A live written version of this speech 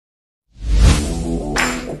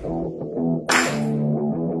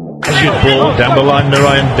measured ball down the line.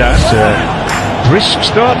 Narayan Das. Brisk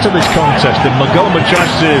start to this contest, and Magoma tries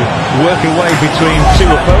to work away between two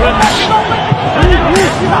opponents.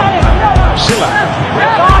 Silla.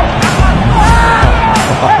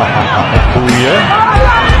 Apuia.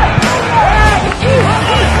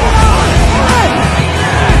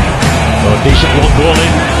 Decent long ball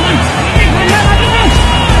in.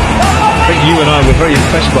 I think you and I were very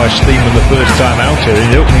impressed by Steeman the first time out here. In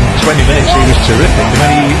the opening 20 minutes he was terrific, and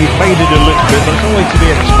then he faded a little bit, but it's always to be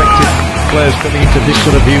expected. Players coming into this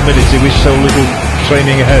sort of humidity with so little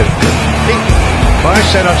training ahead. By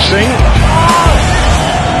Senat Singh,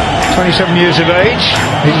 27 years of age.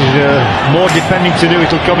 He's more defending to do.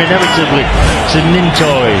 It'll come inevitably to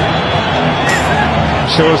Nintoy.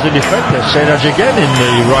 So as the defender, Senaj again in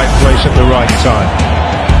the right place at the right time.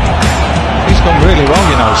 He's gone really well,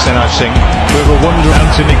 you know, Senaj Singh. We were wondering,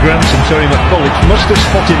 Anthony Grant and Terry McCulloch must have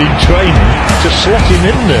spotted in training to slot him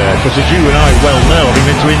in there, because as you and I well know, having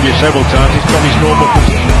been to India several times, he's got his normal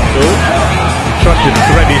position. So he tried to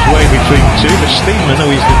thread his way between two, but Steeman,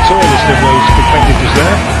 who is the tallest of those competitors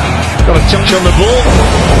there, got a touch on the ball.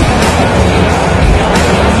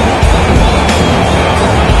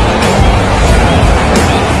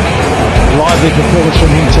 Lively performance from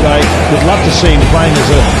him today. Would love to see him playing as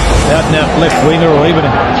a out-and-out left winger or even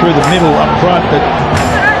through the middle up front, but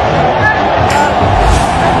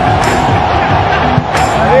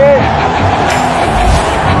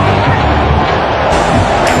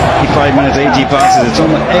 5 minutes, 80 passes. It's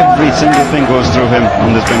almost every single thing goes through him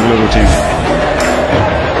on this Bengaluru team.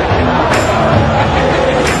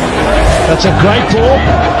 That's a great ball.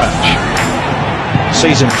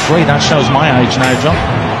 Season 3, that shows my age now, John.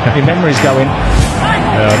 Your memories go in.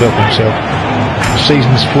 No, I don't think so.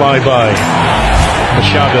 Seasons fly by.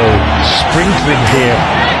 Machado sprinkling here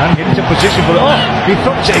and into position, but he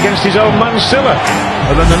thumped it against his own man Silla.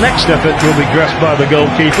 And then the next effort will be grasped by the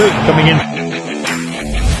goalkeeper coming in.